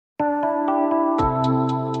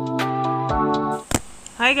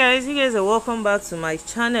Hi guys, you guys are welcome back to my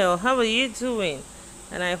channel. How are you doing?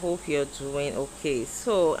 And I hope you're doing okay.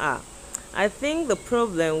 So I think the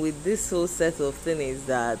problem with this whole set of thing is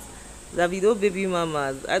that DAVIDO baby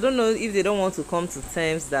mamas, I don't know if they don't want to come to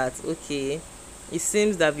terms that okay, it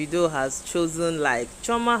seems DAVIDO has chosen, like,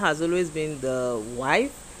 Choma has always been the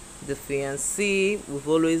wife, the fiancée. We've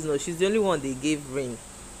always known she's the only one they gave ring.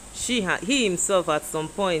 He himself at some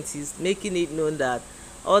point is making it known that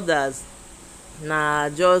others nah,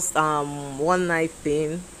 just one night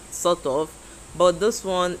thing, sort of, but this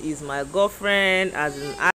one is my girlfriend, as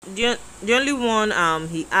in the only one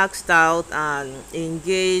he asked out and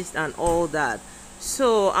engaged and all that.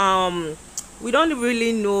 So we don't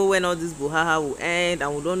really know when all this buhaha will end,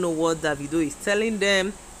 and we don't know what Davido is telling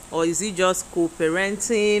them, or is he just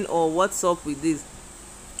co-parenting, or what's up with this.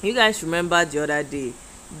 You guys remember the other day,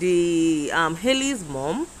 the Haley's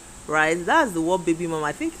mom, right? That's the what baby mom.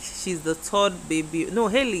 I think she's the third baby. No,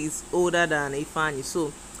 Haley is older than Ifeanyi.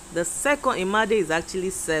 So the second Imade is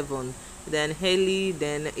actually 7. Then Haley,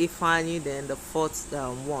 then Ifeanyi, then the fourth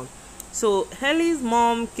one. So Haley's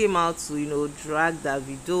mom came out to drag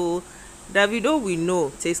Davido. Davido, we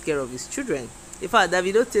know, takes care of his children. In fact,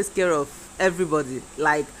 Davido takes care of everybody,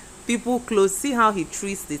 like people close. See how he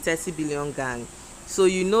treats the 30 billion gang. So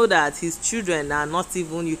you know that his children are not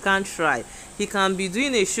even, you can't try. He can be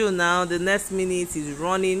doing a show now, the next minute he's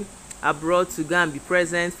running abroad to go and be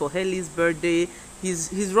present for Haley's birthday.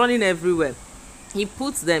 He's running everywhere. He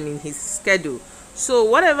puts them in his schedule. So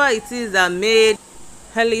whatever it is that made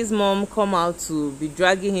Haley's mom come out to be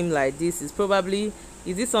dragging him like this is probably,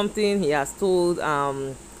 is it something he has told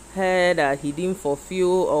her that he didn't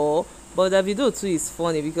fulfill, or but Davido too is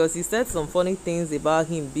funny because he said some funny things about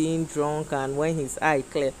him being drunk and when his eye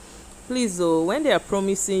clear. Please though, when they are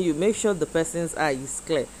promising you, make sure the person's eye is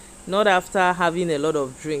clear. Not after having a lot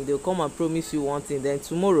of drink, they'll come and promise you one thing, then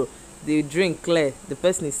tomorrow they drink clear, the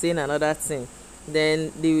person is saying another thing.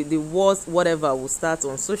 Then the worst whatever will start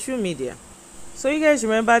on social media. So you guys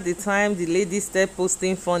remember the time the lady started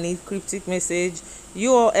posting funny cryptic message?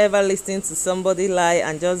 You all ever listen to somebody lie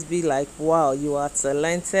and just be like, wow, you are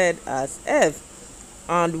talented as F?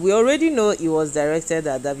 And we already know it was directed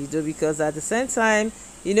at Davido, because at the same time,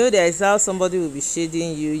 there is how somebody will be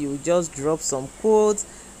shading you. You just drop some quotes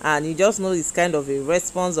and you just know it's kind of a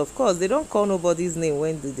response. Of course, they don't call nobody's name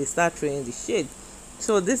when they start throwing the shade.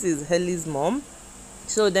 So this is Haley's mom.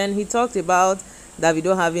 So then he talked about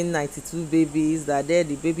Davido having 92 babies, that they're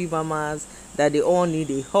the baby mamas, that they all need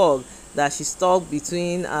a hug, that she's stuck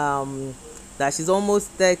between that she's almost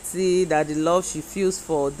 30, that the love she feels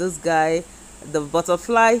for this guy, the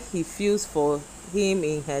butterfly he feels for him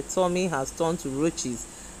in her tummy, has turned to roaches.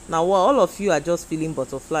 Now all of you are just feeling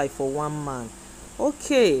butterfly for one man.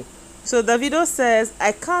 Okay, so Davido says,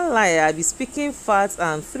 I can't lie, I be speaking facts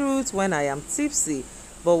and truth when I am tipsy,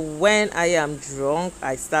 but when I am drunk,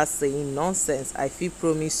 I start saying nonsense. I feel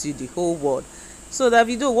promise you the whole world. So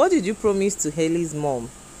Davido, what did you promise to Haley's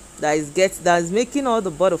mom that is making all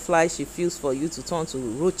the butterflies she feels for you to turn to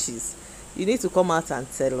roaches? You need to come out and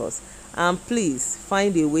tell us. And please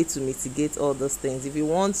find a way to mitigate all those things if you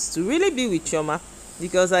want to really be with Choma.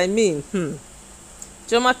 Because I mean,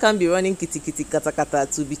 Choma can't be running kitty kitty kata kata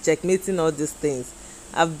to be checkmating all these things.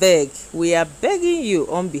 I beg, we are begging you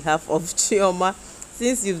on behalf of Chioma.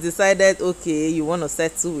 Since you've decided, okay, you want to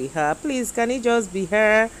settle with her, please, can it just be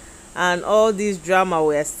her? And all this drama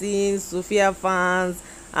we're seeing, Sophia fans,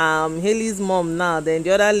 Haley's mom now, then the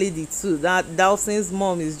other lady too, that Dawson's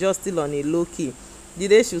mom is just still on a low key. The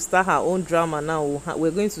day she'll start her own drama now, we're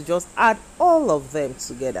going to just add all of them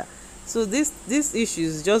together. So this issue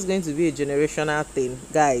is just going to be a generational thing,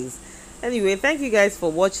 guys. Anyway, thank you guys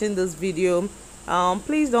for watching this video.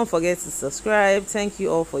 Please don't forget to subscribe. Thank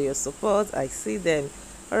you all for your support. I see them.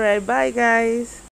 All right, bye guys.